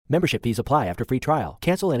Membership fees apply after free trial.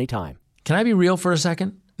 Cancel anytime. Can I be real for a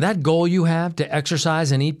second? That goal you have to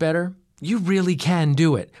exercise and eat better, you really can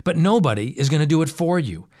do it. But nobody is going to do it for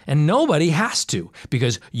you. And nobody has to,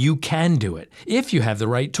 because you can do it if you have the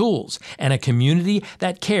right tools and a community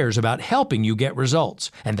that cares about helping you get results.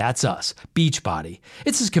 And that's us, Beachbody.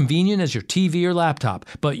 It's as convenient as your TV or laptop,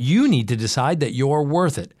 but you need to decide that you're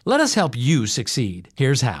worth it. Let us help you succeed.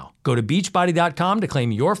 Here's how. Go to beachbody.com to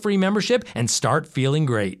claim your free membership and start feeling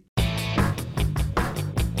great.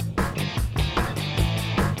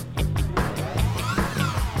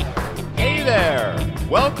 Hey there!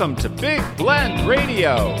 Welcome to Big Blend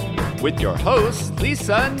Radio with your hosts,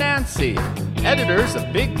 Lisa and Nancy, editors of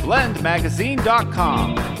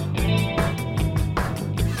BigBlendMagazine.com.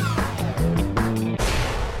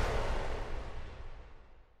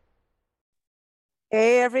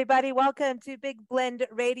 Hey everybody, welcome to Big Blend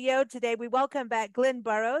Radio. Today we welcome back Glenn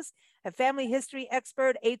Burrows, a family history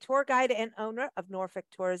expert, a tour guide and owner of Norfolk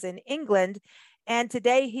Tours in England. And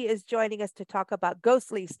today he is joining us to talk about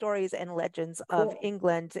ghostly stories and legends of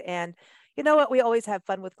England. And you know what? We always have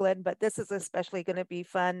fun with Glenn, but this is especially going to be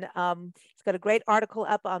fun. He's got a great article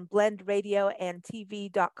up on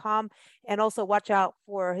blendradioandtv.com. And also watch out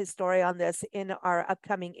for his story on this in our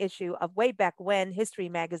upcoming issue of Way Back When History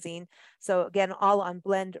Magazine. So again, all on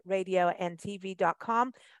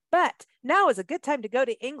blendradioandtv.com. But now is a good time to go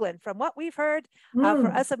to England. From what we've heard,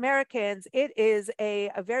 for us Americans, it is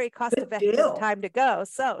a very cost-effective time to go.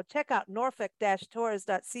 So check out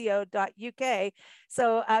norfolk-tours.co.uk.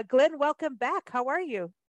 So Glenn, welcome back. How are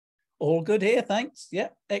you? All good here, thanks. Yeah,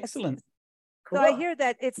 excellent. So I hear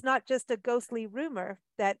that it's not just a ghostly rumor,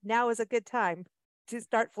 that now is a good time to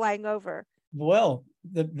start flying over. Well,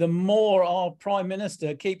 the more our Prime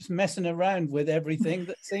Minister keeps messing around with everything,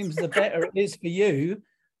 that seems the better it is for you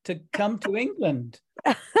to come to England,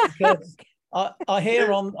 because I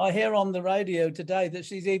hear on the radio today that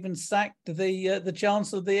she's even sacked the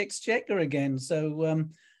Chancellor of the Exchequer again. So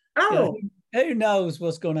who knows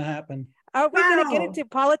what's going to happen? Are we going to get into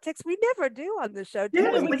politics? We never do on the show.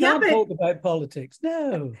 No, we can't talk about politics.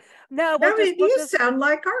 No. You sound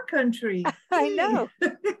like our country. I know.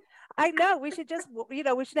 I know. We should just, we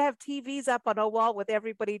should have TVs up on a wall with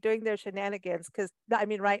everybody doing their shenanigans. Because, I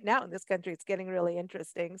mean, right now in this country, it's getting really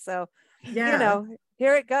interesting. So, here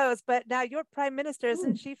it goes. But now your Prime Minister,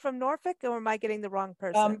 isn't she from Norfolk, or am I getting the wrong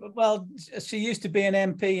person? Well, she used to be an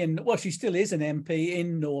MP, she still is an MP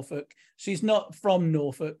in Norfolk. She's not from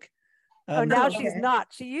Norfolk. Now she's not.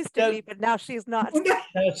 She used to be, but now she's not.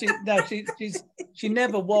 She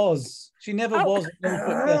never was. She never was.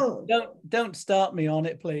 Don't start me on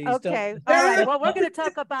it, please. Okay. All right. Well, we're going to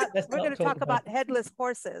talk about headless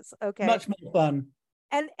horses. Okay. Much more fun.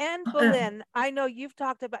 And Anne Boleyn, I know you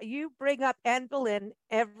bring up Anne Boleyn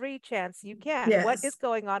every chance you can. Yes. What is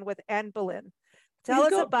going on with Anne Boleyn? Tell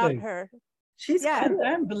us about her.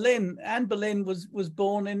 Anne Boleyn was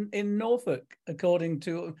born in Norfolk, according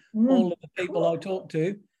to all of the people I talked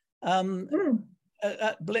to,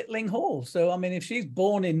 at Blittling Hall. So, I mean, if she's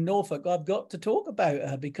born in Norfolk, I've got to talk about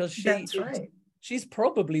her, because she's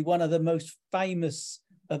probably one of the most famous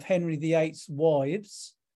of Henry VIII's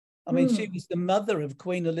wives. I mean, she was the mother of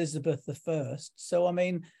Queen Elizabeth I. So, I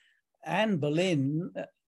mean, Anne Boleyn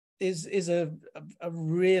is a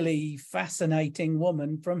really fascinating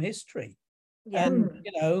woman from history. Yeah. And,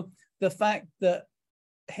 the fact that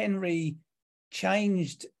Henry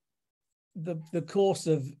changed the course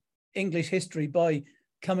of English history by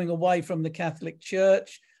coming away from the Catholic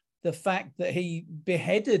Church, the fact that he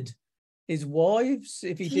beheaded his wives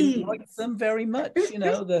if he didn't like them very much,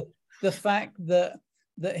 the fact that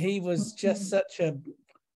he was just such a,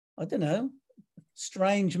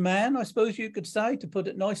 strange man, I suppose you could say, to put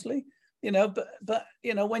it nicely, but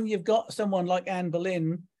when you've got someone like Anne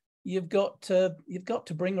Boleyn, you've got to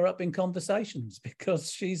bring her up in conversations,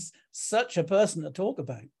 because she's such a person to talk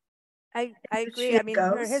about. I agree. I mean,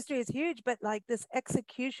 her history is huge, but like this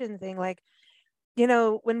execution thing,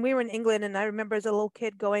 when we were in England, and I remember as a little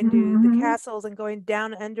kid going to the castles and going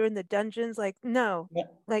down under in the dungeons, no,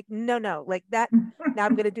 like that. Now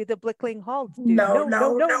I'm going to do the Blickling Hall. No,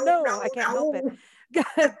 I can't help it.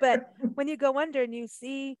 But when you go under and you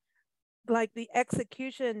see like the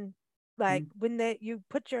execution, like when you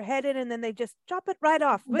put your head in and then they just chop it right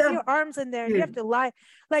off with your arms in there, and you have to lie.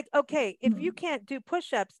 Like, okay, if you can't do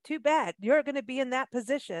push-ups, too bad. You're going to be in that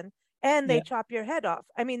position, and they chop your head off.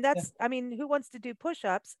 I mean, who wants to do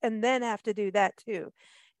push-ups and then have to do that too?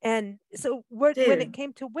 And so when it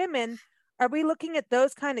came to women, are we looking at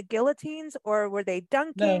those kind of guillotines, or were they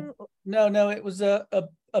dunking? No, it was a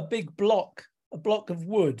big block of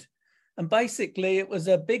wood. And basically it was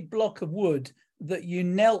a big block of wood that you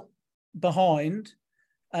knelt behind,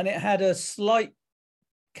 and it had a slight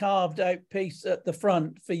carved out piece at the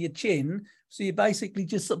front for your chin. So you basically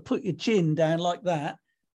just sort of put your chin down like that,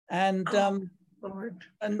 and Lord.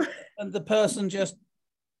 and the person just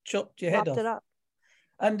chopped your head off. It up.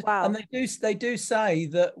 And Wow. and they do say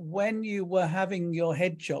that when you were having your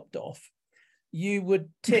head chopped off, you would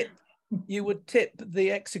tip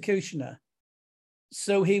the executioner,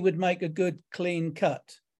 so he would make a good clean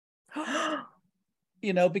cut.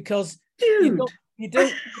 You know, because Dude. you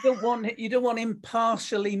don't want him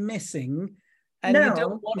partially missing, and you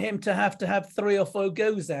don't want him to have 3 or 4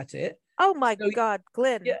 goes at it. Oh my God,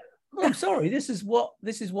 Glenn. Yeah, well, I'm sorry. This is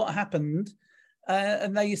what happened,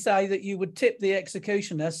 and they say that you would tip the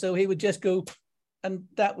executioner, so he would just go, and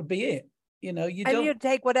that would be it. You know, you'd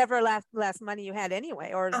take whatever last money you had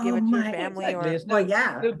anyway, or give it to your family.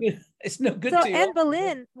 Exactly. It's no good so to you. Anne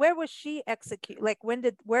Boleyn, where was she executed? Like,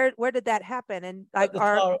 where did that happen? And like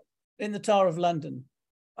in the Tower of London.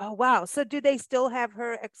 Oh wow! So do they still have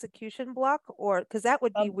her execution block, or because that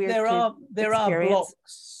would be weird? There are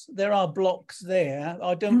blocks. There are blocks there.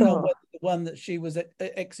 I don't know whether the one that she was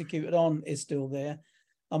executed on is still there.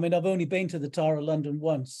 I mean, I've only been to the Tower of London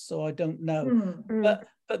once, so I don't know.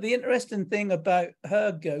 But the interesting thing about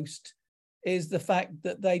her ghost is the fact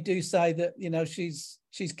that they do say that, you know, she's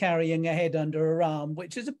carrying a head under her arm,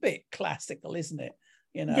 which is a bit classical, isn't it?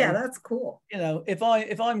 You know. Yeah, that's cool. You know, if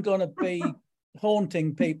I'm going to be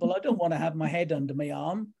haunting people, I don't want to have my head under my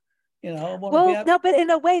arm. You know, I want to be but in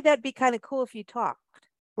a way that'd be kind of cool if you talked.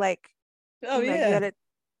 Like, you had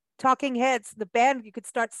Talking Heads, the band. You could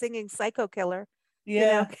start singing "Psycho Killer." Yeah.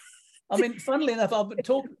 You know? I mean, funnily enough, I've been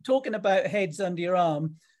talking about heads under your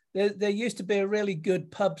arm. There used to be a really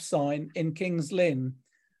good pub sign in King's Lynn,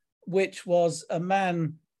 which was a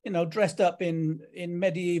man, you know, dressed up in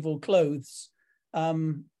medieval clothes,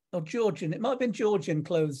 or Georgian. It might have been Georgian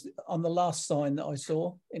clothes on the last sign that I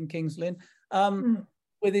saw in King's Lynn,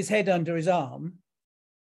 with his head under his arm,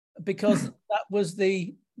 because that was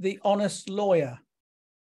the honest lawyer.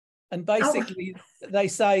 And basically, they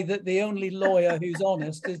say that the only lawyer who's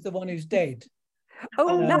honest is the one who's dead.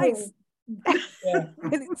 Oh, nice. Yeah.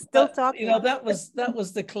 Still talking. You know, that was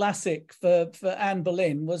the classic for Anne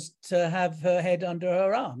Boleyn, was to have her head under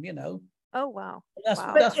her arm. You know. Oh wow. That's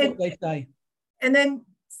what they say. And then,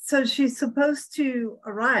 so she's supposed to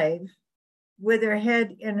arrive with her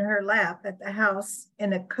head in her lap at the house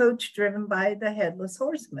in a coach driven by the headless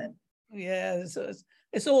horseman. Yeah. So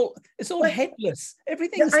it's all headless.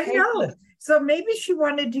 Everything's headless. Know. So maybe she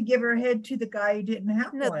wanted to give her head to the guy who didn't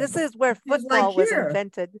have one. This is where football was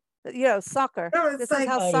invented. You know, soccer. No, this is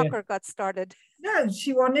how soccer got started. No,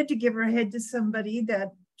 she wanted to give her head to somebody that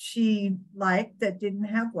she liked that didn't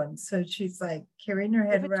have one. So she's like carrying her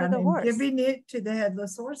head around and giving it to the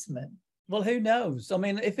headless horseman. Well, who knows? I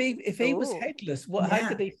mean, if he was headless, how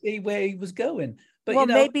could he see where he was going? But well,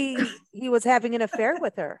 maybe he was having an affair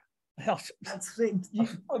with her. I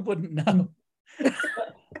wouldn't know.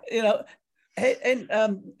 You know,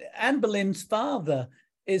 and Anne Boleyn's father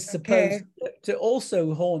is supposed to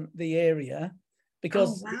also haunt the area,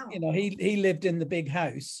 because you know, he lived in the big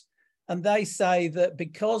house, and they say that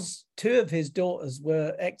because 2 of his daughters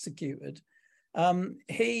were executed,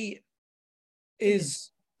 he is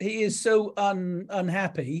so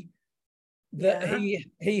unhappy that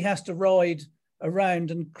he has to ride around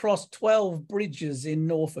and cross 12 bridges in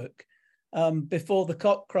Norfolk before the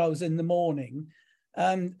cock crows in the morning,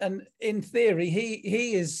 and in theory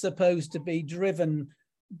he is supposed to be driven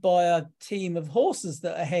by a team of horses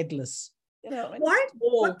that are headless. You know,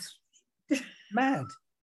 what? Mad.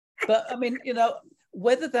 But I mean, you know,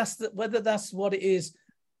 whether that's what it is.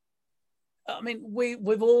 I mean,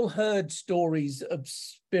 we've all heard stories of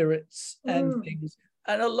spirits and things,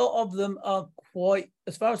 and a lot of them are quite,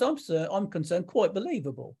 as far as I'm concerned, quite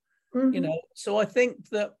believable. You know, so I think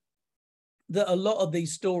that a lot of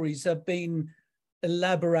these stories have been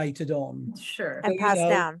elaborated on, and passed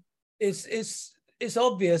down. It's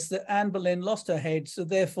obvious that Anne Boleyn lost her head, so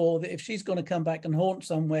therefore that if she's going to come back and haunt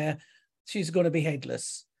somewhere, she's going to be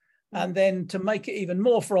headless. And then to make it even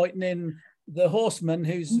more frightening, the horseman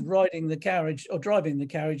who's riding the carriage or driving the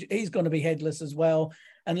carriage, he's going to be headless as well.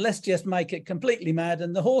 And let's just make it completely mad,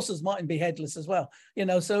 and the horses mightn't be headless as well. You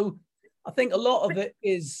know, so I think a lot of it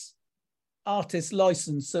is artist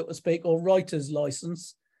license, so to speak, or writer's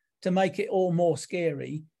license to make it all more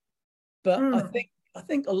scary. But I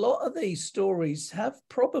think a lot of these stories have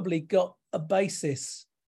probably got a basis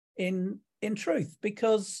in truth,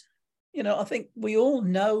 because, you know, I think we all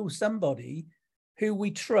know somebody who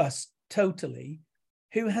we trust totally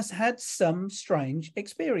who has had some strange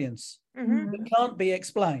experience that can't be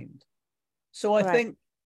explained. So I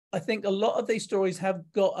think a lot of these stories have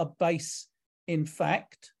got a base in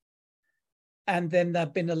fact, and then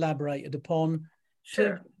they've been elaborated upon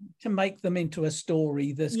to make them into a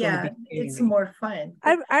story that's going to be it's more fun.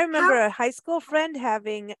 I remember a high school friend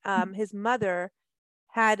having his mother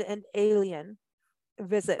had an alien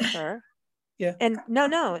visit her. Yeah. And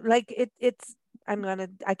no, like it's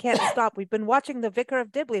I can't stop. We've been watching The Vicar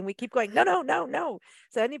of Dibley and we keep going, no.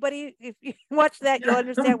 So anybody, if you watch that, you'll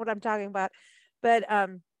understand what I'm talking about. But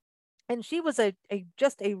and she was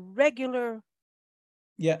just a regular,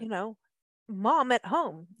 mom at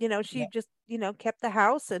home. She just, kept the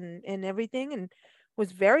house and everything, and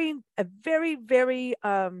was a very, very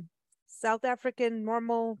South African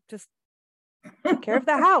normal, just took care of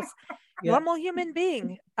the house. Normal human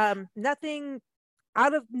being. Nothing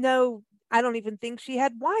out of I don't even think she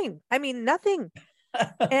had wine. I mean, nothing.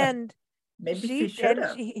 And maybe she should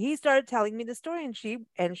have. He started telling me the story,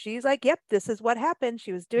 and she's like, yep, this is what happened.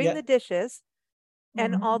 She was doing the dishes,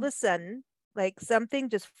 and all of a sudden, like, something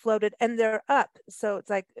just floated, and they're up. So it's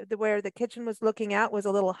like where the kitchen was looking out was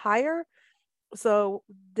a little higher. So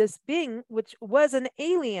this being, which was an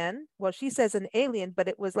alien, well, she says an alien, but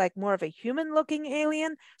it was like more of a human looking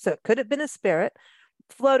alien. So it could have been a spirit,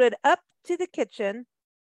 floated up to the kitchen,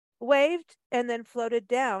 waved, and then floated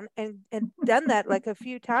down, and done that like a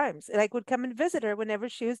few times. Like, would come and visit her whenever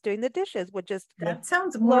she was doing the dishes, would just that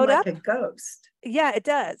sounds more like a ghost. Yeah, it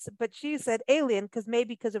does. But she said alien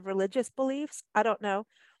because of religious beliefs. I don't know.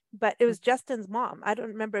 But it was Justin's mom. I don't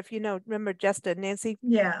remember if remember Justin, Nancy?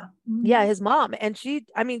 Yeah. Yeah, his mom. And she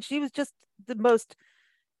was just the most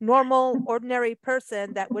normal, ordinary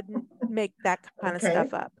person that wouldn't make that kind of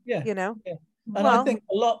stuff up. Yeah. Yeah. And I think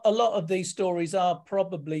a lot of these stories are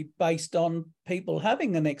probably based on people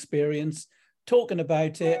having an experience, talking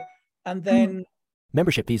about it, and then...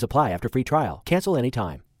 Membership fees apply after free trial. Cancel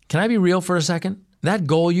anytime. Can I be real for a second? That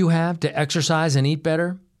goal you have to exercise and eat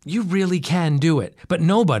better, you really can do it, but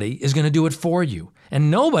nobody is going to do it for you. And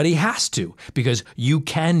nobody has to, because you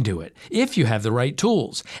can do it if you have the right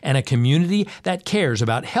tools and a community that cares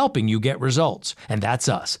about helping you get results. And that's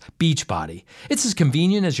us, Beachbody. It's as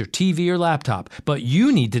convenient as your TV or laptop, but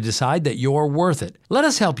you need to decide that you're worth it. Let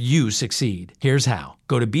us help you succeed. Here's how.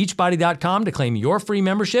 Go to beachbody.com to claim your free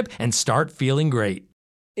membership and start feeling great.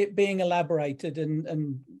 It being elaborated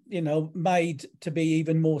and made to be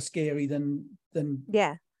even more scary than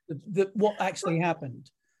what actually happened.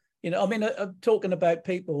 I'm talking about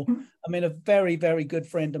people. A very, very good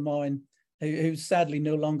friend of mine who's sadly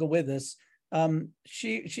no longer with us.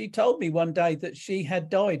 She told me one day that she had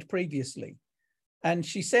died previously, and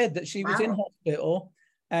she said that she was in hospital,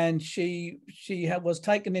 and she was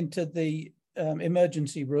taken into the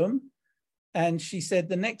emergency room, and she said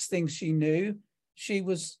the next thing she knew, she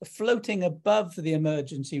was floating above the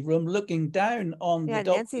emergency room, looking down on the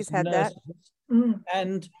doctors. Nancy's had nurses,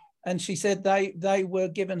 that. And she said they were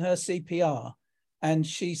giving her CPR, and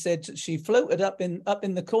she said she floated up in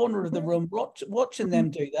the corner of the room, watching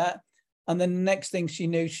them do that, and then the next thing she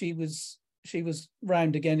knew, she was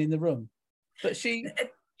round again in the room. But she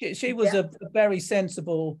was a very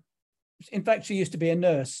sensible. In fact, she used to be a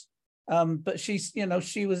nurse, but she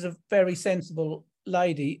was a very sensible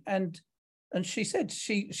lady, and she said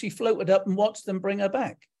she floated up and watched them bring her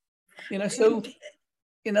back. So.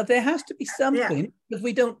 There has to be something because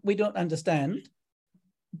we don't understand,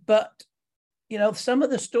 but some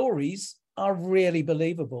of the stories are really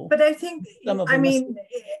believable. But I think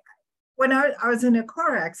when I was in a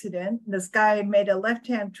car accident, this guy made a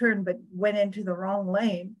left-hand turn but went into the wrong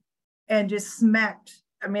lane and just smacked.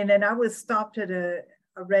 And I was stopped at a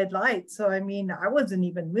red light, so I wasn't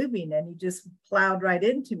even moving, and he just plowed right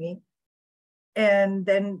into me, and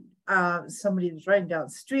then. Somebody was riding down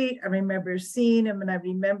the street. I remember seeing him, and I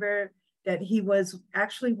remember that he was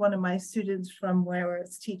actually one of my students from where I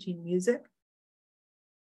was teaching music.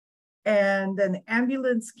 And then the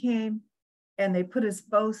ambulance came, and they put us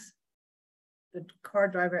both, the car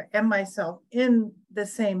driver and myself, in the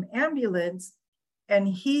same ambulance. And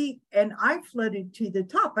I floated to the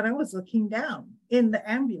top, and I was looking down in the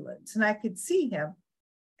ambulance, and I could see him.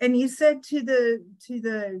 And he said to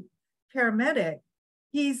the paramedic,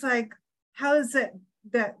 he's like, how is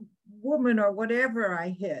that woman or whatever I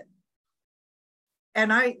hit?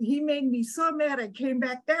 And he made me so mad I came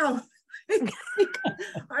back down.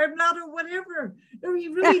 I'm not a whatever. No, he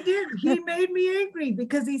really did. He made me angry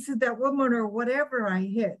because he said that woman or whatever I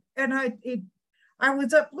hit. And I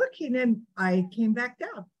was up looking, and I came back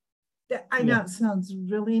down. I know it sounds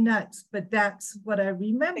really nuts, but that's what I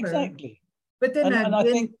remember. Exactly. But then I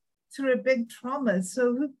think through a big trauma.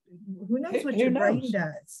 So who knows what your brain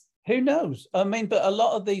does? Who knows? I mean, but a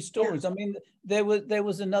lot of these stories, I mean, there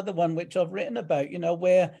was another one which I've written about, you know,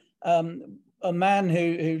 where a man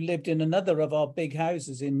who lived in another of our big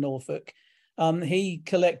houses in Norfolk, he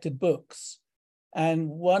collected books, and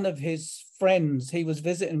one of his friends, he was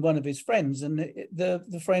visiting one of his friends, and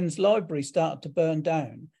the friend's library started to burn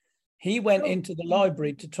down. He went into the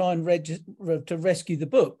library to try and rescue the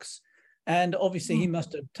books, and obviously he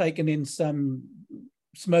must have taken in some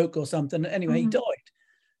smoke or something. Anyway, he died.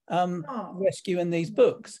 Rescuing these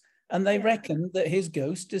books, and they reckon that his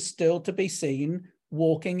ghost is still to be seen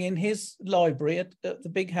walking in his library at the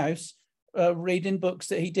big house, reading books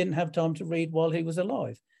that he didn't have time to read while he was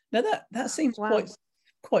alive. Now that seems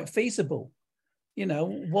quite feasible. You know,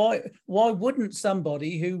 why wouldn't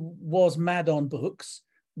somebody who was mad on books,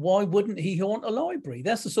 why wouldn't he haunt a library?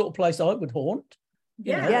 That's the sort of place I would haunt.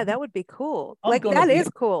 Yeah, that would be cool. Like, that is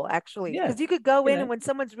cool, actually, because you could go in and when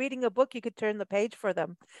someone's reading a book, you could turn the page for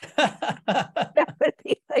them. That would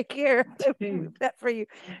be like, here, that for you.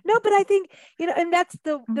 No, but I think, you know, and that's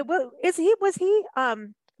was he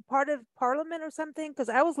part of Parliament or something? Because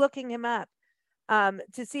I was looking him up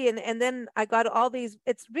to see, and then I got all these.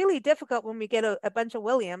 It's really difficult when we get a bunch of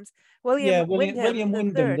Williams. William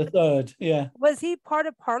Wyndham the third. Yeah. Was he part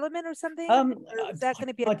of Parliament or something? Or is that going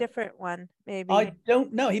to be a different one? Maybe. I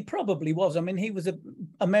don't know. He probably was. I mean, he was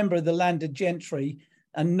a member of the landed gentry,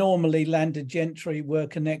 and normally landed gentry were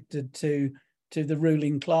connected to the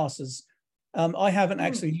ruling classes. I haven't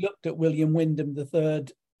actually looked at William Wyndham the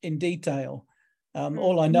third in detail.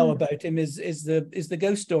 All I know about him is the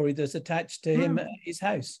ghost story that's attached to him at his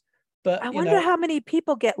house. But I wonder how many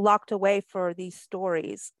people get locked away for these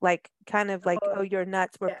stories, like kind of like, oh, you're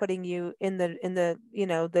nuts, we're putting you in the you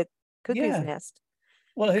know, the cuckoo's nest.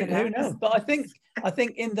 Well, who knows? But I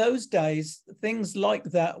think in those days things like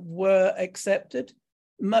that were accepted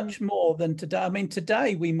much more than today. I mean,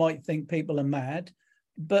 today we might think people are mad,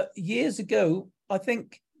 but years ago, I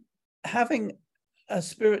think having a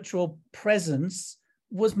spiritual presence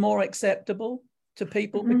was more acceptable to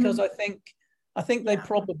people because I think they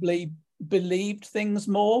probably believed things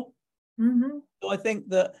more. So I think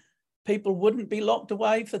that people wouldn't be locked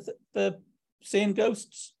away for seeing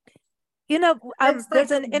ghosts. You know,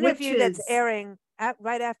 there's an interview that's airing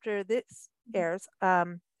right after this airs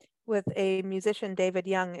with a musician, David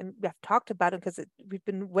Young, and we've talked about it because we've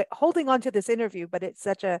been holding on to this interview, but it's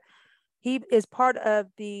he is part of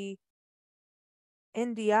the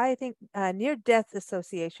NDI, I think, Near Death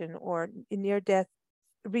Association or Near Death,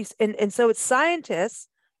 and so it's scientists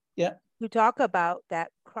who talk about that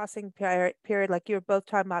crossing period, like you're both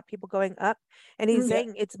talking about, people going up, and he's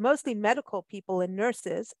saying it's mostly medical people and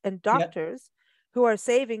nurses and doctors who are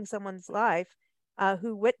saving someone's life,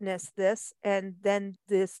 who witness this, and then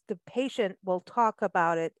the patient will talk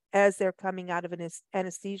about it as they're coming out of an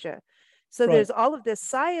anesthesia. So there's all of this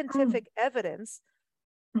scientific evidence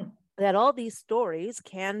that all these stories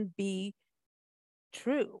can be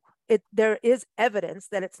true. There is evidence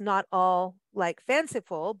that it's not all like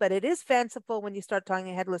fanciful, but it is fanciful when you start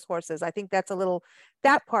talking headless horses. I think that's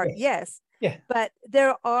that part, yes. Yeah. But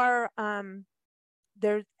there are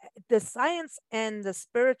the science and the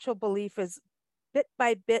spiritual belief is bit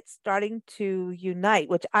by bit starting to unite,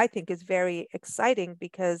 which I think is very exciting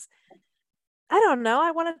because I don't know.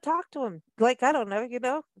 I want to talk to him. Like, I don't know, you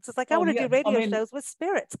know, it's just like, I want to do radio shows with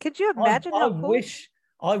spirits. Could you imagine how cool?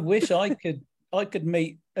 I wish I could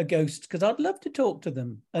meet a ghost, because I'd love to talk to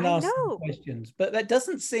them and ask them questions. But that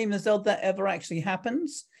doesn't seem as though that ever actually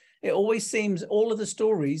happens. It always seems, all of the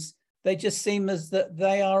stories, they just seem as that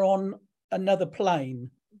they are on another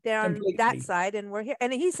plane. They're completely on that side and we're here.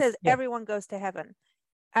 And he says everyone goes to heaven.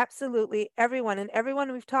 Absolutely everyone. And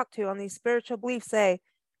everyone we've talked to on these spiritual beliefs say,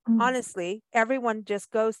 honestly, everyone just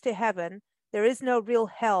goes to heaven. There is no real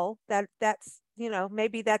hell. That's, you know,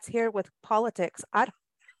 maybe that's here with politics. I don't,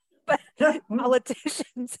 but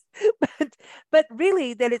politicians, but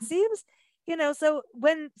really that it seems, you know, so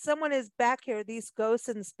when someone is back here, these ghosts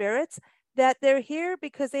and spirits, that they're here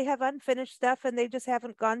because they have unfinished stuff and they just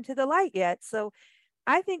haven't gone to the light yet. So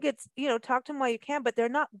I think it's, you know, talk to them while you can, but they're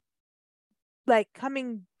not like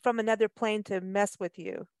coming from another plane to mess with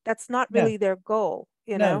you. That's not really their goal.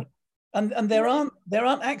 You know, and there aren't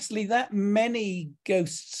actually that many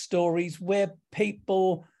ghost stories where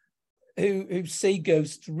people who see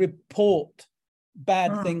ghosts report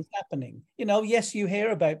bad things happening. You know, yes, you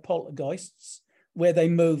hear about poltergeists where they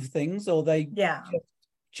move things or they just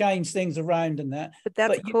change things around and that. But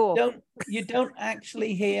that's cool. You don't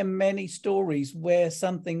actually hear many stories where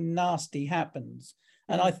something nasty happens,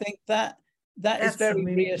 and I think that is very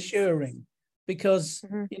reassuring because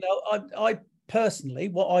you know I personally,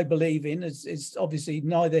 what I believe in is obviously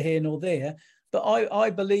neither here nor there, but I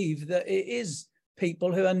believe that it is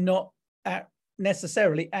people who are not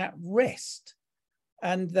necessarily at rest,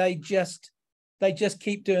 and they just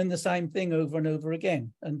keep doing the same thing over and over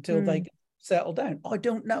again until they settle down. I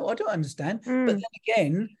don't know. I don't understand. But then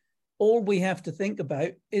again, all we have to think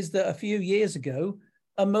about is that a few years ago,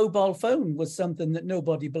 a mobile phone was something that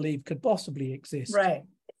nobody believed could possibly exist. Right.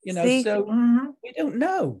 You know, so we don't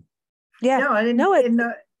know. Yeah.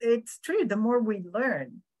 No, it's true. The more we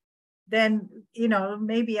learn, then, you know,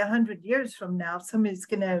 maybe 100 years from now, somebody's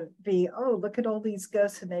going to be, oh, look at all these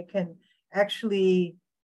ghosts, and they can actually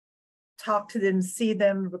talk to them, see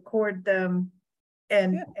them, record them,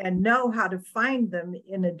 and know how to find them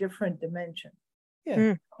in a different dimension. Yeah.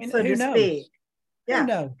 I mean, so to knows? speak.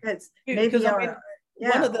 Yeah. Because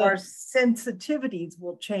maybe our sensitivities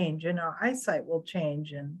will change and our eyesight will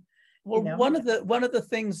change. And well, one of the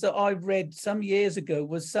things that I read some years ago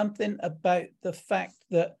was something about the fact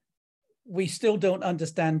that we still don't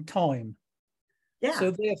understand time. Yeah.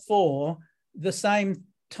 So therefore, the same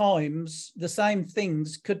times, the same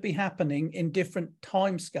things could be happening in different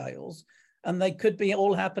time scales, and they could be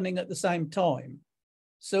all happening at the same time.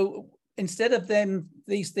 So instead of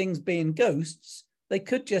these things being ghosts, they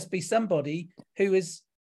could just be somebody who is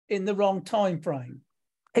in the wrong time frame.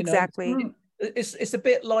 Exactly. It's a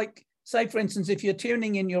bit like, say, for instance, if you're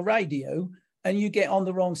tuning in your radio and you get on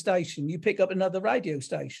the wrong station, you pick up another radio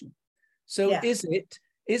station. So is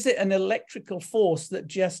it an electrical force that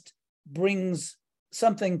just brings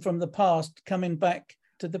something from the past coming back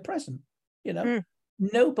to the present? You know,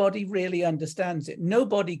 nobody really understands it.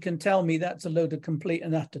 Nobody can tell me that's a load of complete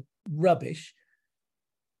and utter rubbish.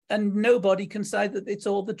 And nobody can say that it's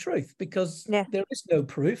all the truth, because there is no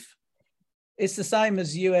proof. It's the same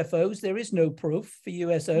as UFOs. There is no proof for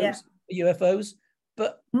UFOs,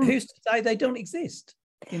 but who's to say they don't exist?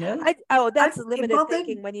 You know? That's limited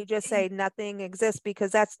thinking when you just say nothing exists,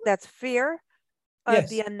 because that's fear of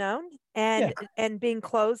the unknown and being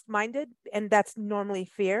closed-minded, and that's normally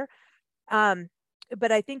fear.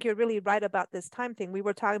 But I think you're really right about this time thing. We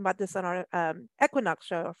were talking about this on our equinox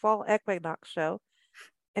show, our fall equinox show,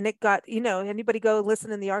 and it got, anybody go listen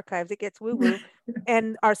in the archives, it gets woo-woo.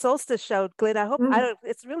 And our solstice show, Glenn,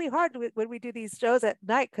 it's really hard when we do these shows at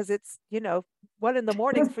night, because it's 1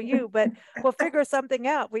 a.m. for you, but we'll figure something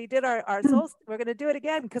out. We did our solstice, we're going to do it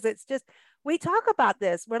again, because it's just, we talk about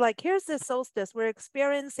this. We're like, here's this solstice, we're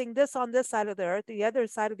experiencing this on this side of the earth, the other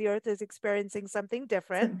side of the earth is experiencing something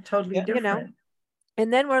different. Totally different.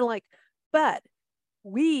 And then we're like, but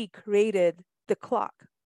we created the clock.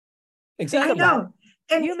 Exactly. I know.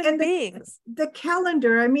 And beings. The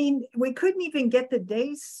calendar, I mean, we couldn't even get the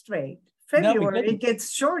days straight. February, it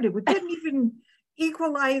gets shorter. We couldn't even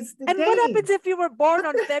equalize the days. And what happens if you were born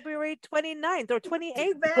on February 29th or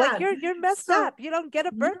 28th? Like you're messed up. You don't get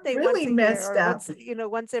a birthday really once a year, or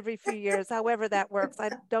once every few years, however that works.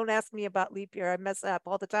 Don't ask me about leap year. I mess up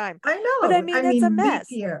all the time. I know. But I mean, it's a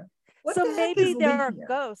mess. Leap year. So maybe there are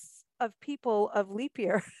ghosts of people of leap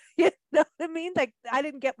year. You know what I mean? Like, I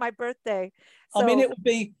didn't get my birthday. So, I mean, it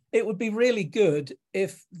would be really good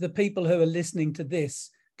if the people who are listening to this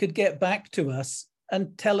could get back to us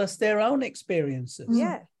and tell us their own experiences.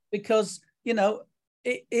 Yeah. Because,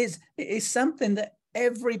 it is something that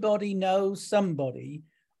everybody knows somebody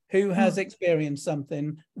who has experienced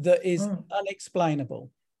something that is unexplainable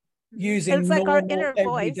using normal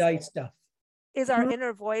everyday stuff. Is our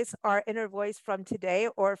inner voice from today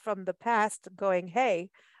or from the past going, hey,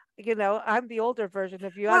 I'm the older version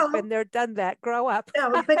of you. I've been there, done that. Grow up.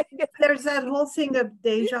 No, but there's that whole thing of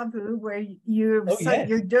deja vu where you're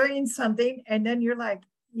doing something and then you're like,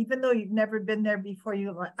 even though you've never been there before,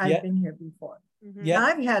 you're like, I've been here before. Mm-hmm. Yeah.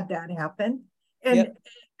 I've had that happen. And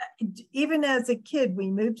even as a kid, we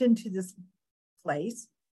moved into this place.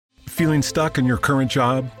 Feeling stuck in your current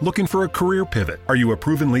job? Looking for a career pivot? Are you a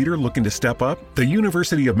proven leader looking to step up? The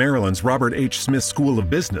University of Maryland's Robert H. Smith School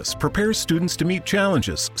of Business prepares students to meet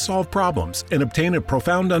challenges, solve problems, and obtain a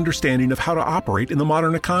profound understanding of how to operate in the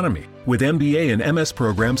modern economy. With MBA and MS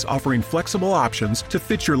programs offering flexible options to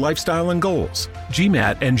fit your lifestyle and goals.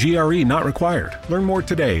 GMAT and GRE not required. Learn more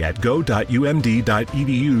today at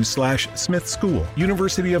go.umd.edu/Smith School.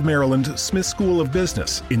 University of Maryland Smith School of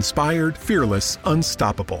Business. Inspired, fearless,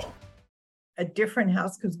 unstoppable. A different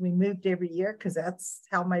house because we moved every year because that's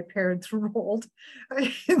how my parents rolled.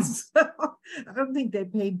 And so I don't think they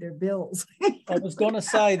paid their bills. I was going to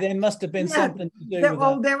say there must have been something to do with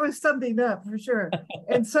that. There was something up for sure.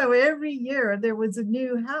 And so every year there was a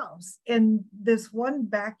new house. And this one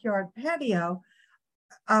backyard patio,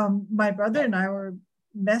 my brother and I were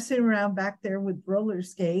messing around back there with roller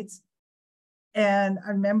skates. And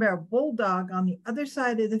I remember a bulldog on the other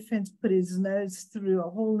side of the fence put his nose through a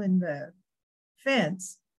hole in the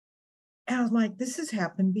fence. And I was like, this has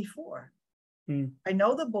happened before. I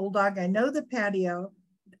know the bulldog, I know the patio,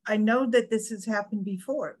 I know that this has happened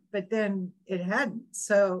before, but then it hadn't.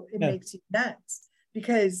 So it makes you nuts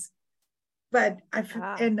because, but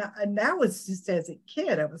and that was just as a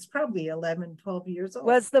kid. I was probably 11, 12 years old.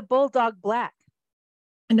 Was the bulldog black?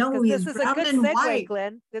 No, he's this is brown a good and segue, white.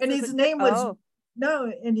 Glenn. And his name was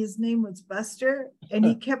and his name was Buster. And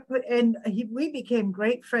he kept we became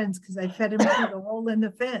great friends because I fed him through the hole in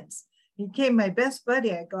the fence. He became my best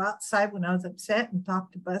buddy. I'd go outside when I was upset and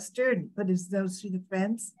talk to Buster, and he put his nose through the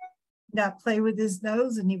fence. And I'd play with his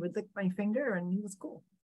nose, and he would lick my finger, and he was cool.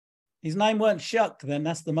 His name weren't Shuck then,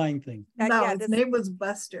 that's the main thing. No, his name was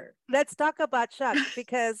Buster. Let's talk about Shuck,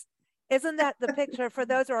 because isn't that the picture for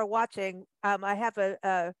those who are watching? I have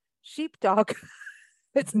a sheepdog.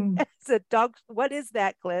 It's a dog. What is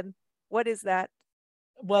that, Glenn? What is that?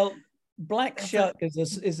 Well, Black Shuck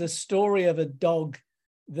is a story of a dog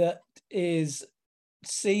that is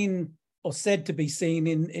seen or said to be seen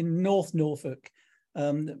in North Norfolk,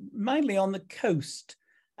 mainly on the coast.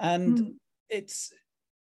 And it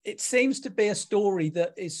seems to be a story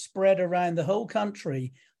that is spread around the whole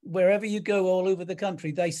country. Wherever you go all over the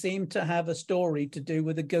country, they seem to have a story to do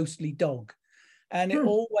with a ghostly dog. And it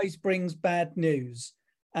always brings bad news.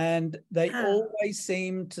 And they always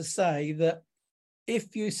seem to say that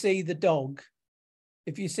if you see the dog,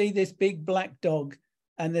 if you see this big black dog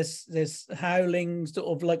and this howling sort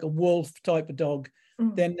of like a wolf type of dog,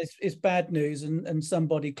 then it's bad news and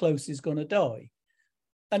somebody close is going to die.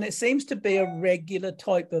 And it seems to be a regular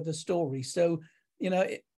type of a story. So, you know,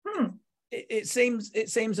 it seems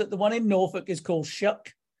that the one in Norfolk is called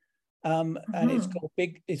Shuck. And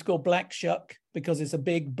it's called Black Shuck because it's a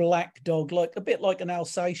big black dog, like a bit like an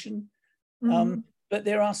Alsatian. But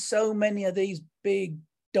there are so many of these big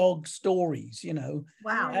dog stories, you know.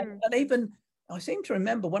 Wow. And even I seem to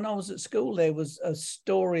remember when I was at school, there was a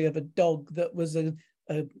story of a dog that was a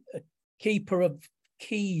keeper of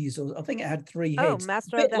keys, or I think it had 3 heads. Oh,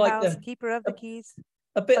 master of the house, keeper of the keys.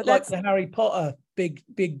 A bit like the Harry Potter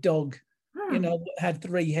big dog, you know, had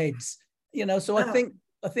 3 heads. You know, so I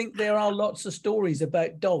think there are lots of stories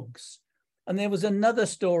about dogs. And there was another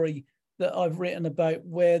story that I've written about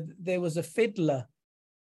where there was a fiddler.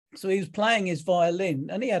 So he was playing his violin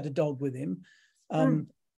and he had a dog with him. And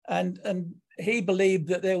he believed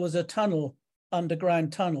that there was a tunnel,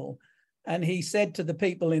 underground tunnel. And he said to the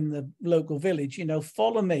people in the local village, you know,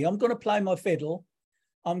 follow me. I'm going to play my fiddle.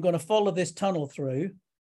 I'm going to follow this tunnel through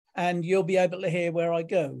and you'll be able to hear where I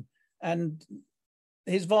go. And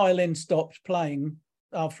his violin stopped playing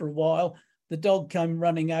after a while. The dog came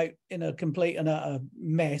running out in a complete and utter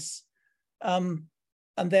mess. And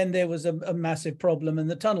then there was a massive problem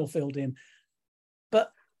and the tunnel filled in.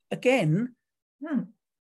 But again,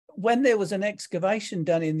 when there was an excavation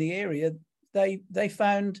done in the area, they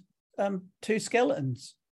found 2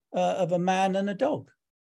 skeletons of a man and a dog.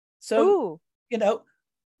 So, you know,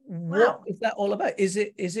 what is that all about? Is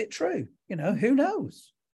it true? You know, who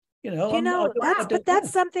knows? You know,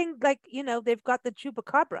 that's something like, you know, they've got the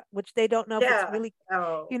chupacabra, which they don't know if it's really,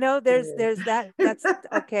 you know, there's that, that's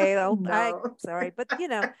okay. I'm sorry, but you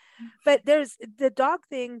know, but there's the dog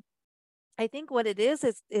thing. I think what it is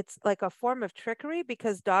it's like a form of trickery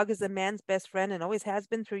because dog is a man's best friend and always has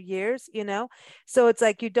been through years, you know? So it's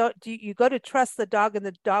like, you go to trust the dog and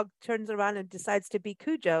the dog turns around and decides to be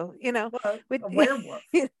Cujo, you know? A werewolf.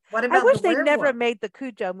 What about I wish they never made the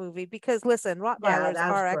Cujo movie because listen, Rottweilers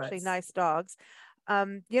are actually nice dogs.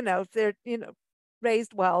 You know, they're, you know,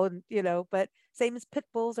 raised well and, you know, but same as pit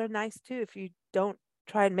bulls are nice too if you don't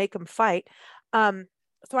try and make them fight. So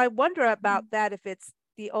I wonder about that, if it's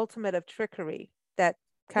the ultimate of trickery that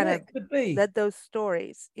kind of led those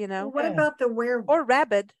stories, you know. Well, what about the werewolf? Or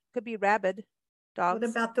rabid, could be rabid dogs. What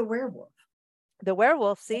about the werewolf? The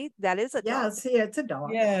werewolf, see, that is a dog. Yeah, see, it's a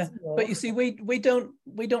dog. Yeah, but you see, we don't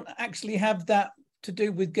actually have that to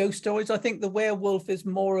do with ghost stories. I think the werewolf is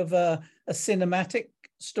more of a cinematic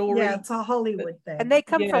story. Yeah, it's a Hollywood thing. And they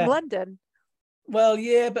come from London. Well,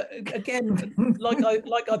 yeah, but again,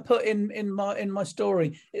 like I put in my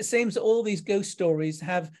story, it seems that all these ghost stories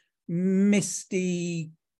have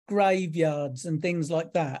misty graveyards and things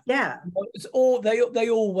like that. Yeah, it's all they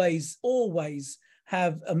always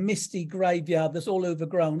have a misty graveyard that's all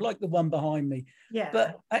overgrown, like the one behind me. Yeah,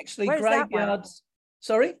 but actually, where's graveyards.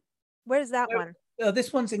 Sorry, where's that one?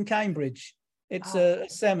 This one's in Cambridge. It's a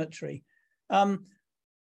cemetery. But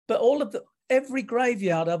every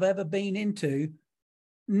graveyard I've ever been into,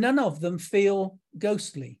 none of them feel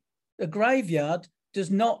ghostly. A graveyard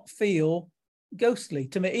does not feel ghostly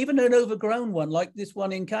to me. Even an overgrown one like this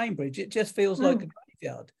one in Cambridge, it just feels like a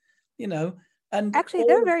graveyard, you know. And actually,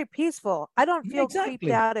 they're very peaceful. I don't feel creeped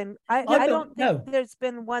out, and I don't think there's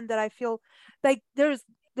been one that I feel like. There's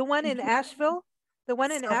the one in Asheville,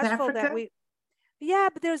 that we, yeah,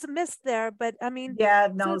 but there's a mist there. But I mean, yeah,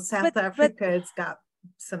 no, South Africa, it's got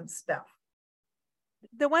some stuff.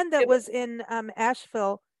 The one that was in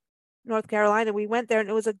Asheville, North Carolina, we went there, and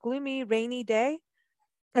it was a gloomy, rainy day.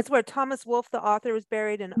 That's where Thomas Wolfe, the author, was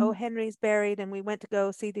buried, and O. Henry's buried. And we went to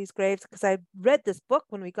go see these graves because I read this book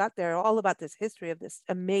when we got there, all about this history of this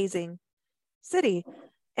amazing city.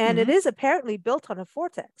 And it is apparently built on a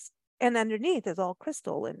vortex. And underneath is all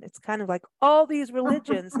crystal. And it's kind of like all these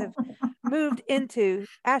religions have moved into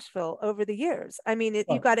Asheville over the years. I mean,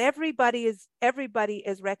 you've got everybody is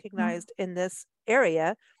recognized in this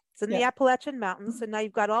area. It's in the Appalachian Mountains. And now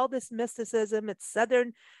you've got all this mysticism. It's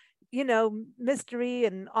Southern, you know, mystery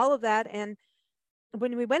and all of that. And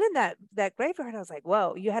when we went in that graveyard, I was like,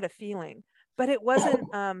 whoa, you had a feeling, but it wasn't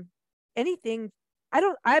anything.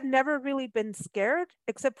 I've never really been scared,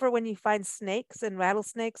 except for when you find snakes and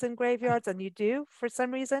rattlesnakes in graveyards, and you do for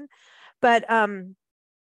some reason, but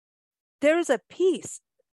there's a peace.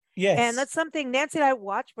 Yes. And that's something Nancy and I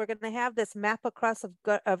watch. We're going to have this map across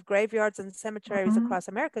of graveyards and cemeteries across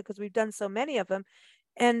America, because we've done so many of them.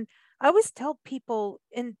 And I always tell people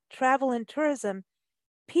in travel and tourism,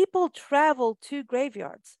 people travel to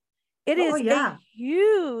graveyards. It is a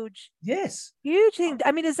huge thing.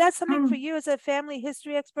 I mean, is that something for you as a family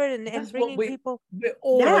history expert and bringing people?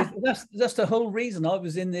 That's the whole reason I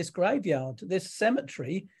was in this graveyard, this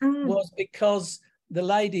cemetery, was because the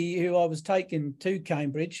lady who I was taking to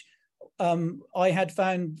Cambridge, I had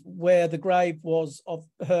found where the grave was of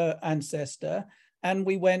her ancestor. And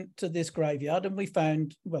we went to this graveyard and we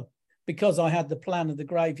found, well, because I had the plan of the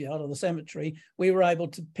graveyard or the cemetery, we were able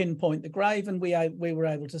to pinpoint the grave, and we were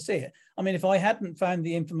able to see it. I mean, if I hadn't found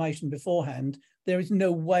the information beforehand, there is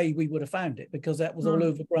no way we would have found it, because that was all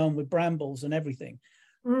overgrown with brambles and everything.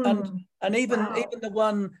 And even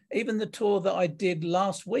the tour that I did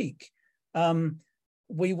last week,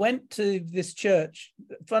 we went to this church.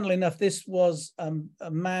 Funnily enough, this was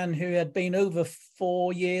a man who had been over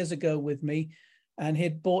 4 years ago with me, and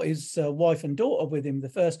he'd brought his wife and daughter with him the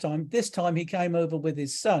first time. This time he came over with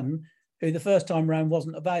his son, who the first time round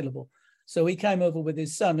wasn't available. So he came over with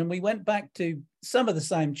his son, and we went back to some of the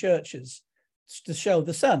same churches to show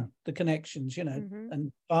the son the connections, you know,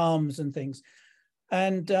 and farms and things.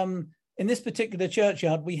 And in this particular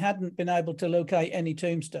churchyard, we hadn't been able to locate any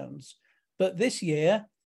tombstones. But this year,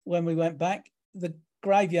 when we went back, the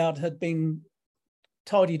graveyard had been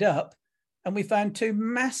tidied up, and we found 2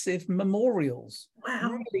 massive memorials. Wow.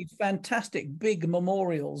 Really fantastic big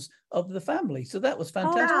memorials of the family. So that was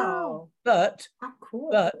fantastic. Wow. But cool.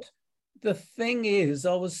 But the thing is,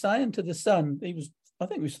 I was saying to the son, I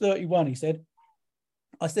think he was 31, he said,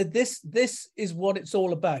 I said, this is what it's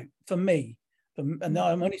all about for me. And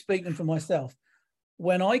I'm only speaking for myself.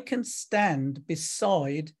 When I can stand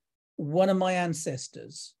beside one of my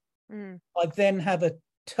ancestors, I then have a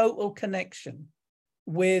total connection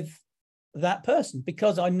with that person,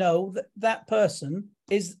 because I know that person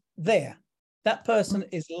is there. That person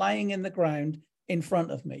is laying in the ground in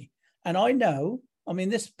front of me. And I know, I mean,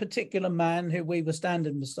 this particular man who we were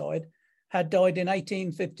standing beside had died in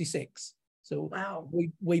 1856. So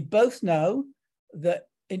we both know that,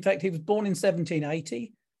 in fact, he was born in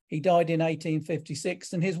 1780. He died in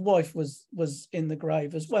 1856, and his wife was in the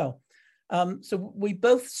grave as well. So we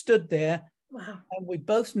both stood there, and we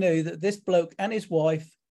both knew that this bloke and his wife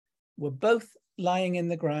were both lying in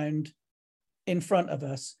the ground in front of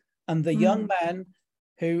us. And the young man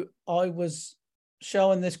who I was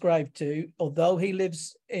showing this grave to, although he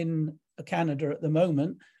lives in Canada at the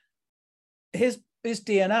moment, his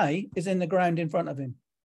DNA is in the ground in front of him.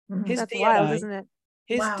 That's wild, isn't it?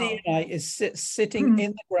 His DNA is sitting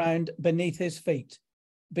in the ground beneath his feet,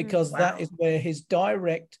 because that is where his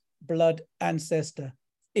direct blood ancestor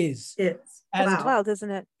is. It's wild, isn't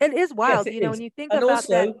it? It is wild, yes, when you think about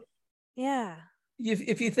that. Yeah.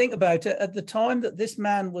 If you think about it, at the time that this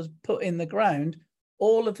man was put in the ground,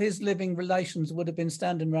 all of his living relations would have been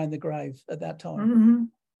standing around the grave at that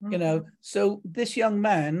time. You know, so this young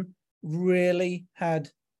man really had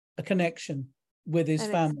a connection with his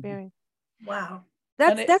family. Experience. Wow.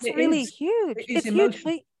 That's really huge. It's huge.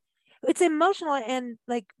 It's emotional, and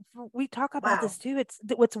like we talk about this too. It's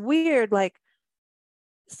what's weird, like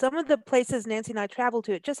some of the places Nancy and I travel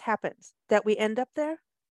to, it just happens that we end up there.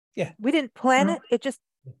 Yeah. We didn't plan it. It just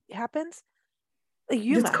happens.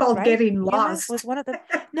 Yuma, it's called, right? Getting lost. Yuma was one of them.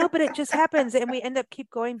 No, but it just happens, and we end up keep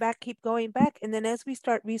going back, and then as we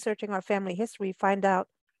start researching our family history, we find out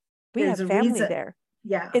we have family there.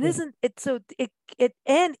 Yeah, it isn't. It's so it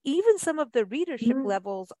and even some of the readership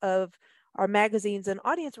levels of our magazines and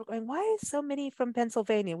audience were going, why is so many from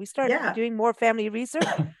Pennsylvania? We started doing more family research.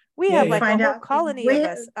 We have like a whole colony of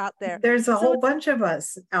us out there. There's a whole bunch of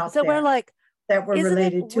us out there. So we're like, that were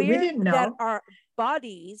related to. We didn't know that our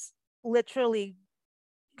bodies literally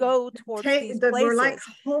go towards these places. We're like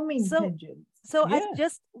homing pigeons. So I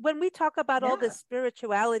just, when we talk about all this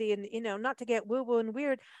spirituality and, not to get woo-woo and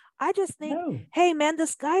weird, I just think, hey man, the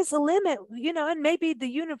sky's the limit, and maybe the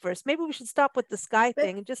universe, maybe we should stop with the sky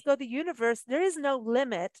thing and just go the universe. There is no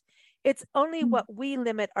limit. It's only what we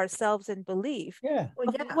limit ourselves and believe.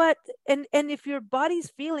 And if your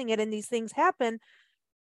body's feeling it and these things happen,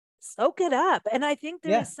 soak it up. And I think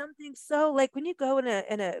there is something, so like when you go in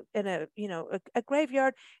a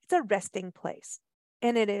graveyard, it's a resting place.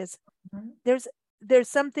 And it is. There's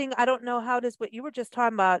something, I don't know how it is, but you were just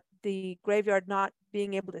talking about the graveyard not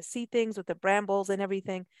being able to see things with the brambles and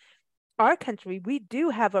everything. Our country, we do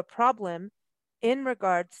have a problem in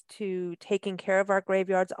regards to taking care of our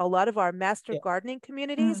graveyards. A lot of our master gardening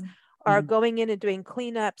communities are going in and doing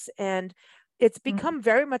cleanups, and it's become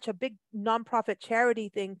very much a big nonprofit charity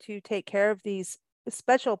thing to take care of these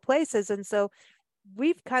special places. And so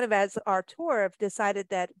we've kind of, as our tour, have decided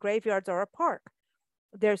that graveyards are a park.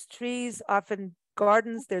 There's trees, often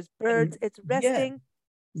gardens, there's birds, it's resting.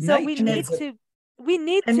 So we need to,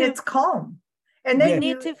 and it's calm. And then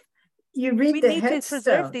you read the headstones. We need to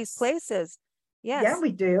preserve these places. Yes. Yeah,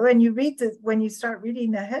 we do. And you read when you start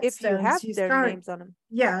reading the headstones, if you have their names on them.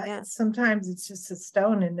 Yeah, sometimes it's just a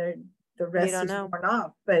stone and the rest is worn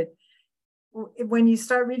off. But when you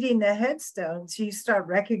start reading the headstones, you start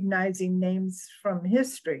recognizing names from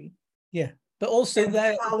history. Yeah, but also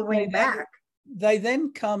they're following back. They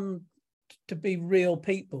then come to be real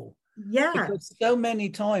people. Yeah. Because so many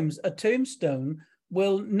times a tombstone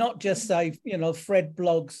will not just say, Fred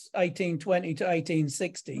Bloggs 1820 to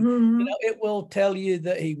 1860. It will tell you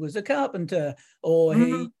that he was a carpenter, or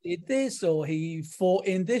he did this, or he fought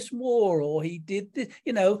in this war, or he did this,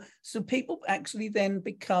 so people actually then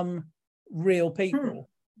become real people.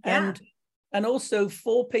 And also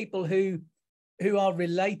for people who are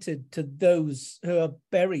related to those who are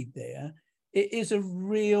buried there, it is a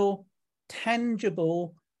real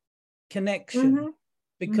tangible connection,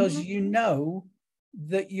 because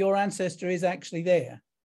that your ancestor is actually there.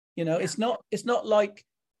 It's not like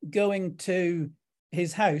going to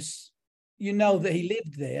his house, that he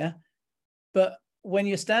lived there, but when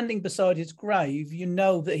you're standing beside his grave,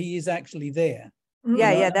 that he is actually there.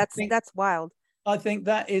 That's wild. I think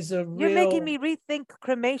that is a real... You're making me rethink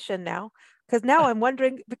cremation now, because now I'm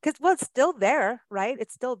wondering, because it's still there, right?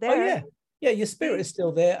 It's still there. Yeah, your spirit is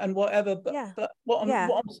still there and whatever. But what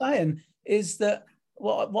I'm saying is that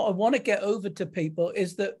what I want to get over to people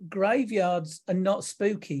is that graveyards are not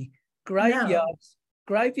spooky.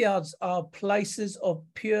 Graveyards are places of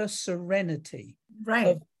pure serenity,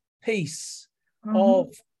 of peace,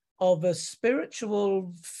 of a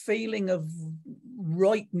spiritual feeling of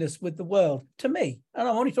rightness with the world. To me, and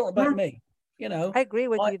I'm only talking about me. I agree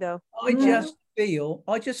with you though. I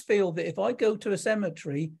just feel that if I go to a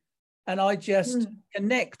cemetery and I just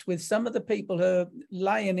connect with some of the people who are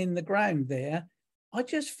laying in the ground there, I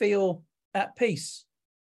just feel at peace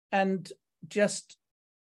and just,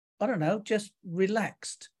 I don't know, just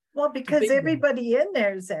relaxed. Well, because everybody in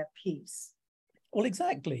there is at peace. Well,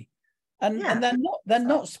 exactly. And they're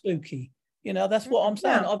not spooky. That's what I'm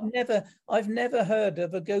saying. I've never heard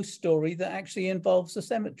of a ghost story that actually involves a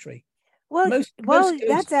cemetery. Well,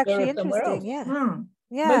 that's actually interesting.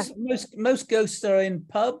 Most ghosts are in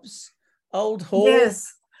pubs, old halls.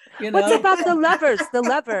 Yes. What's about the lovers? The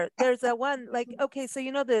lover. There's a one so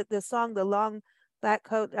the song, The Long Black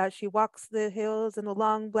Coat. She walks the hills in a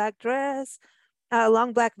long black dress,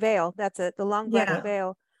 long black veil. That's it. The long black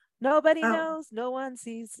veil. Nobody knows. No one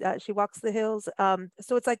sees. She walks the hills.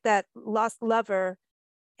 So it's like that lost lover,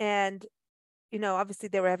 and obviously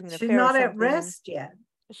they were having an affair. She's not at rest yet.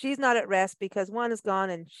 She's not at rest because one is gone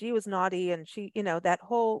and she was naughty, and she, that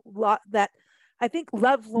whole lot, that I think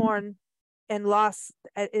lovelorn and loss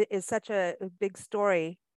is such a big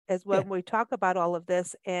story as when we talk about all of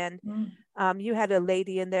this. And you had a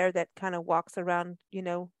lady in there that kind of walks around,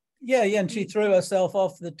 and she threw herself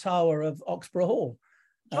off the tower of Oxburgh Hall.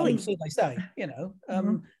 So they say,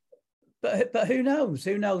 but who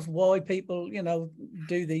knows why people,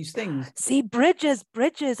 do these things. See, bridges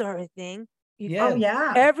are a thing. Oh,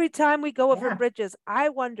 yeah. Every time we go over bridges, I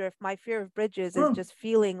wonder if my fear of bridges is just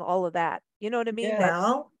feeling all of that. You know what I mean? Yeah. That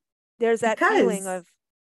Well, there's that feeling of,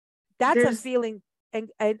 that's a feeling, and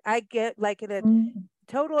I get like in a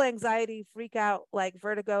total anxiety, freak out, like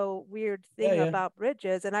vertigo, weird thing about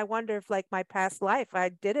bridges. And I wonder if like my past life, I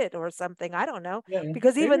did it or something. I don't know.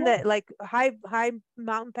 Because even the like high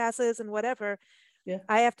mountain passes and whatever,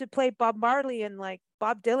 I have to play Bob Marley and like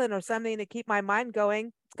Bob Dylan or something to keep my mind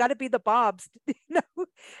going. It's got to be the Bobs, you know.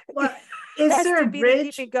 Well, is there a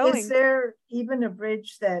bridge? Is there even a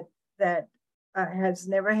bridge that has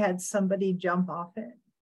never had somebody jump off it?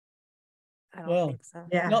 I don't think so.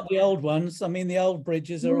 Yeah. Not the old ones. I mean, the old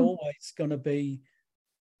bridges are always going to be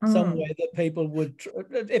somewhere that people would,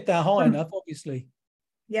 if they're high enough, obviously.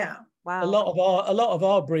 Yeah. Wow. A lot of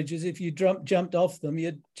our bridges, if you jumped off them,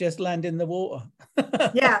 you'd just land in the water.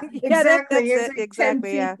 Yeah, exactly. That's it's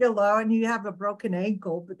exactly 10 feet below, and you have a broken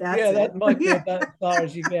ankle, but that's that might be about as far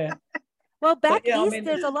as you get. Well, back east,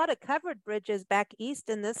 there's a lot of covered bridges back east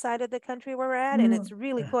in this side of the country where we're at, and it's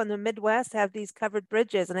really cool. In the Midwest, have these covered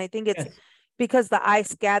bridges, and I think it's because the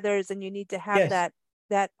ice gathers, and you need to have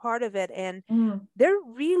that part of it, and they're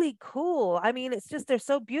really cool. I mean, it's just they're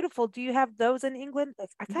so beautiful. Do you have those in England?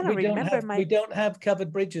 I kind of remember we don't have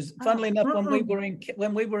covered bridges. Funnily enough,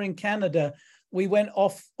 when we were in Canada, we went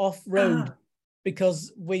off road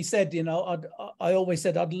because we said, you know, I always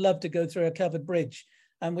said I'd love to go through a covered bridge,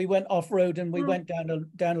 and we went off road and we went down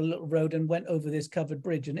a little road and went over this covered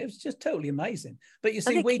bridge, and it was just totally amazing. But you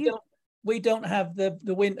see, we don't have the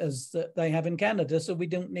winters that they have in Canada, so we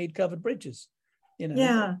don't need covered bridges. You know,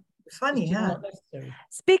 yeah, funny, huh?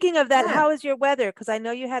 Speaking of that, how is your weather? Because I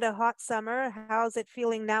know you had a hot summer. How's it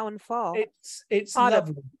feeling now in fall? It's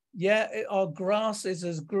lovely. Yeah, our grass is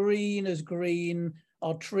as green as green.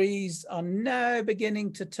 Our trees are now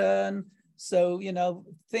beginning to turn. So, you know,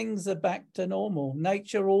 things are back to normal.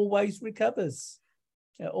 Nature always recovers.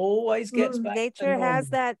 It always gets back Nature to normal. has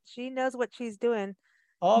that. She knows what she's doing.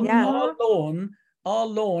 Our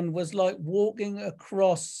lawn was like walking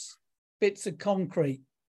across bits of concrete.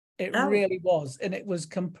 It really was. And it was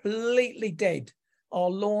completely dead. Our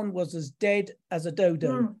lawn was as dead as a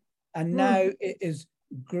dodo. And now it is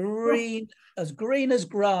green as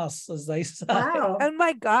grass, as they say. Wow. Oh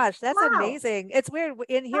my gosh, that's amazing. It's weird.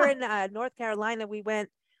 Here in North Carolina, we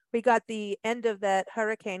got the end of that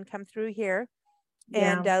hurricane come through here.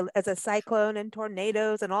 And as a cyclone and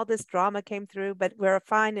tornadoes and all this drama came through, but we're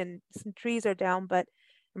fine and some trees are down,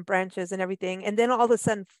 and branches and everything. And then all of a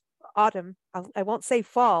sudden, autumn, I won't say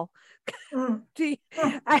fall.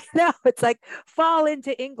 I know, it's like fall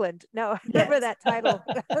into England. No, I remember that title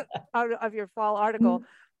of your fall article.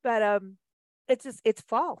 But it's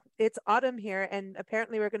fall. It's autumn here, and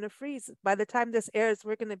apparently we're going to freeze. By the time this airs,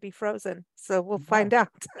 we're going to be frozen. So we'll find out.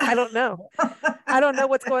 I don't know. I don't know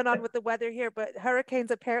what's going on with the weather here, but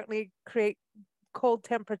hurricanes apparently create cold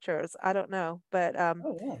temperatures. I don't know, but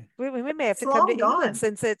we may have to come to England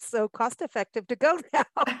since it's so cost effective to go now.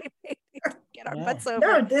 Get our butts over.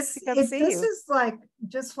 No, this is like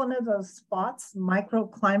just one of those spots,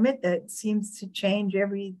 microclimate, that seems to change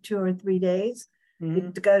every 2 or 3 days.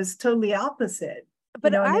 It goes totally opposite.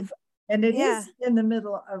 But it is in the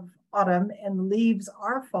middle of autumn, and leaves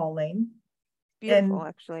are falling. Beautiful,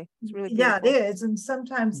 actually. It's really beautiful. Yeah, it is. And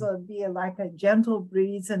sometimes there'll be like a gentle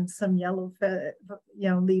breeze, and some yellow,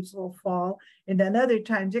 leaves will fall. And then other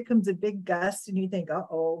times it comes a big gust, and you think,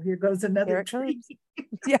 here goes another tree.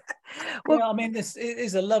 Yeah. Well, I mean, this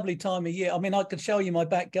is a lovely time of year. I mean, I could show you my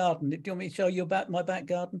back garden. Do you want me to show you my back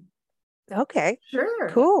garden? Okay. Sure.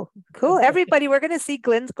 Cool. Everybody, we're going to see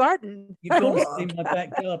Glenn's garden. You're going to see my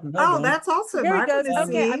back garden. That's awesome. There he goes.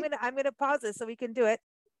 Okay, I'm going to pause this so we can do it.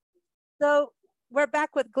 So we're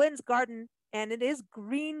back with Glenn's garden, and it is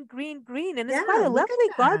green, and it's quite a lovely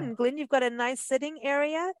garden. Glenn, you've got a nice sitting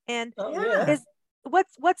area, and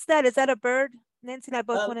what's that? Is that a bird? Nancy and I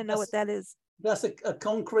both want to know what that is. That's a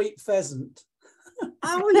concrete pheasant.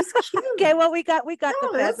 Oh, he's cute. Okay, well, we got the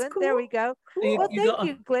pheasant. Cool. There we go. Cool. Well, thank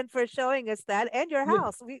you, Glenn, for showing us that, and your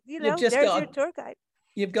house. There's your tour guide.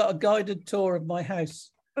 You've got a guided tour of my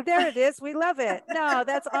house. There it is. We love it. No,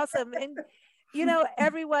 that's awesome. And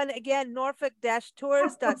everyone, again,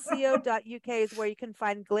 norfolk-tours.co.uk is where you can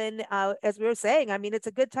find Glenn. As we were saying, I mean, it's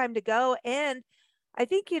a good time to go. And I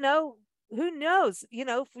think, who knows,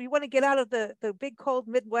 if we want to get out of the big cold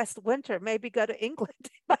Midwest winter, maybe go to England.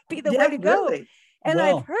 It might be the way to go. Really? And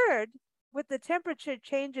I've heard with the temperature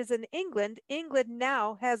changes in England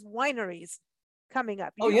now has wineries coming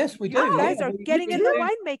up. Yes, we do. You guys are getting in the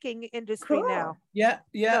winemaking industry now. Yeah.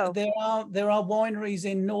 So. There are wineries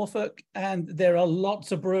in Norfolk, and there are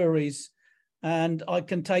lots of breweries. and I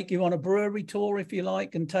can take you on a brewery tour if you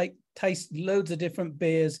like, and taste loads of different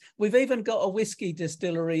beers. We've even got a whiskey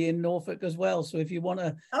distillery in Norfolk as well. So if you want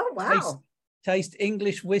to taste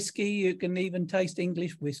English whiskey, you can even taste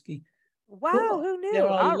English whiskey. Wow, cool. Who knew?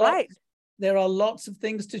 All right. There are lots of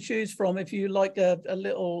things to choose from if you like a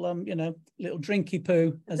little, little drinky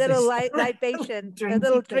poo. A little libation, a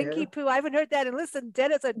little drinky poo. I haven't heard that. And listen,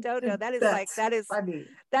 Dennis and Dodo, that is funny.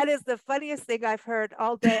 That is the funniest thing I've heard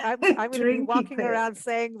all day. I'm going to be walking around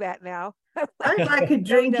saying that now. I'd like a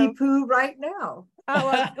drinky poo right now.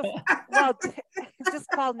 Oh, well, just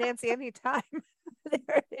call Nancy anytime.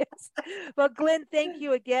 There it is. Well, Glenn, thank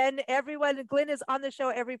you again, everyone. Glenn is on the show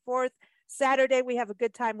every fourth Saturday. We have a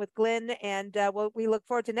good time with Glenn, and we look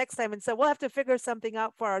forward to next time. And so we'll have to figure something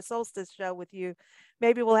out for our solstice show with you.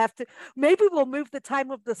 Maybe we'll move the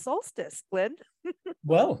time of the solstice, Glenn.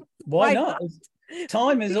 Well, why not?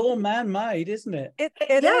 Time is all man-made, isn't it? It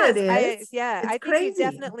is. I think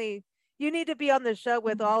you need to be on the show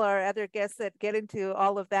with all our other guests that get into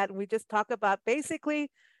all of that. And we just talk about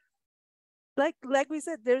basically, like we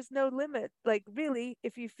said, there's no limit. Like, really,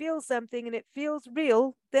 if you feel something and it feels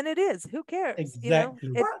real, then it is. Who cares?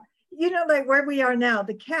 Exactly. Like where we are now,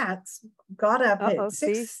 the cats got up at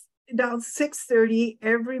 6:30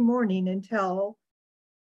 every morning until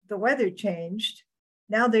the weather changed.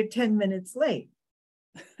 Now they're 10 minutes late.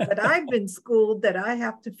 But I've been schooled that I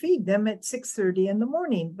have to feed them at 6:30 in the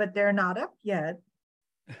morning, but they're not up yet.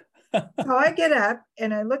 So I get up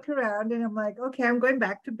and I look around and I'm like, okay, I'm going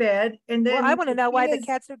back to bed. And then I want to know why the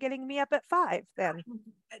cats are getting me up at 5 then.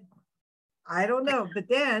 I don't know, but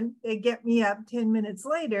then they get me up 10 minutes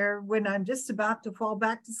later when I'm just about to fall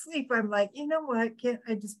back to sleep. I'm like, you know what? Can't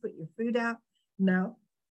I just put your food out? No.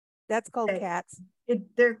 That's called cats.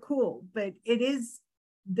 They're cool, but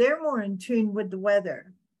they're more in tune with the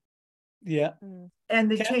weather. Yeah. And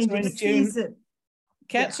the change of season.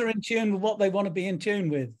 Cats are in tune with what they want to be in tune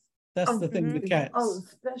with. That's the thing with cats. Oh,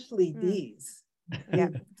 especially these. Yeah.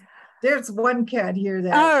 There's one cat here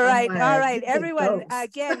that. All right. Everyone,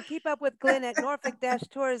 again, keep up with Glenn at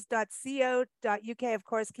norfolk-tours.co.uk. Of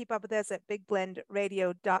course, keep up with us at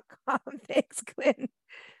bigblendradio.com. Thanks, Glenn.